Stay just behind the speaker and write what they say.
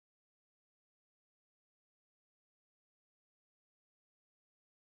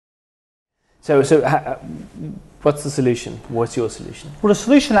What's the solution? What's your solution? Well, the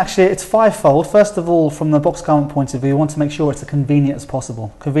solution actually, it's fivefold. First of all, from the box garment point of view, we want to make sure it's as convenient as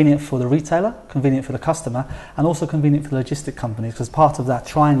possible. Convenient for the retailer, convenient for the customer, and also convenient for the logistic companies, because part of that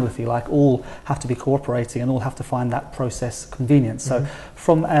triangle, if you like, all have to be cooperating and all have to find that process convenient. So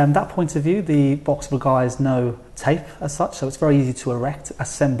from that point of view, the box requires no tape as such, so it's very easy to erect,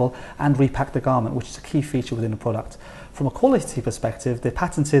 assemble and repack the garment, which is a key feature within the product. From a quality perspective, the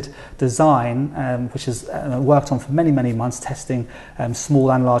patented design, which is worked on for many, many months, testing small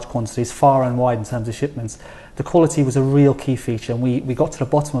and large quantities, far and wide in terms of shipments, the quality was a real key feature, and we got to the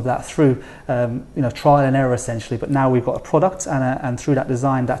bottom of that through trial and error essentially. But now we've got a product and through that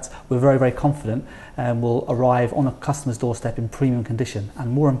design that we're very, very confident will arrive on a customer's doorstep in premium condition.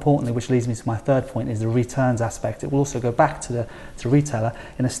 And more importantly, which leads me to my third point, is the returns aspect. It will also go back to the retailer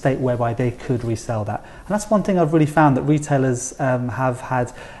in a state whereby they could resell that. And that's one thing I've really found, that retailers have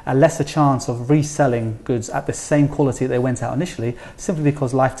had a lesser chance of reselling goods at the same quality that they went out initially, simply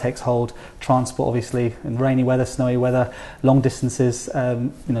because life takes hold, transport obviously, in rainy weather, snowy weather, long distances,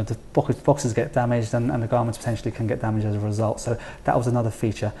 the boxes get damaged and the garments potentially can get damaged as a result. So that was another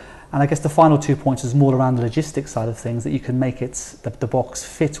feature. And I guess the final 2 points is more around the logistics side of things, that you can make the box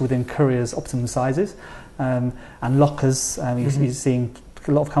fit within couriers' optimum sizes, and lockers. You're seeing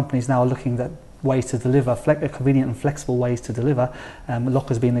a lot of companies now are looking at ways to deliver, convenient and flexible ways to deliver.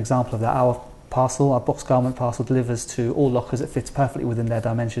 Lockers being an example of that. Our box garment parcel delivers to all lockers. It fits perfectly within their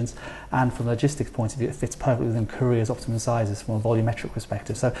dimensions, and from a logistics point of view, it fits perfectly within couriers' optimum sizes from a volumetric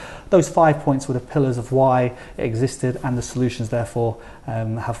perspective. So those 5 points were the pillars of why it existed, and the solutions therefore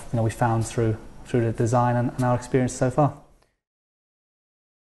we found through the design and our experience so far.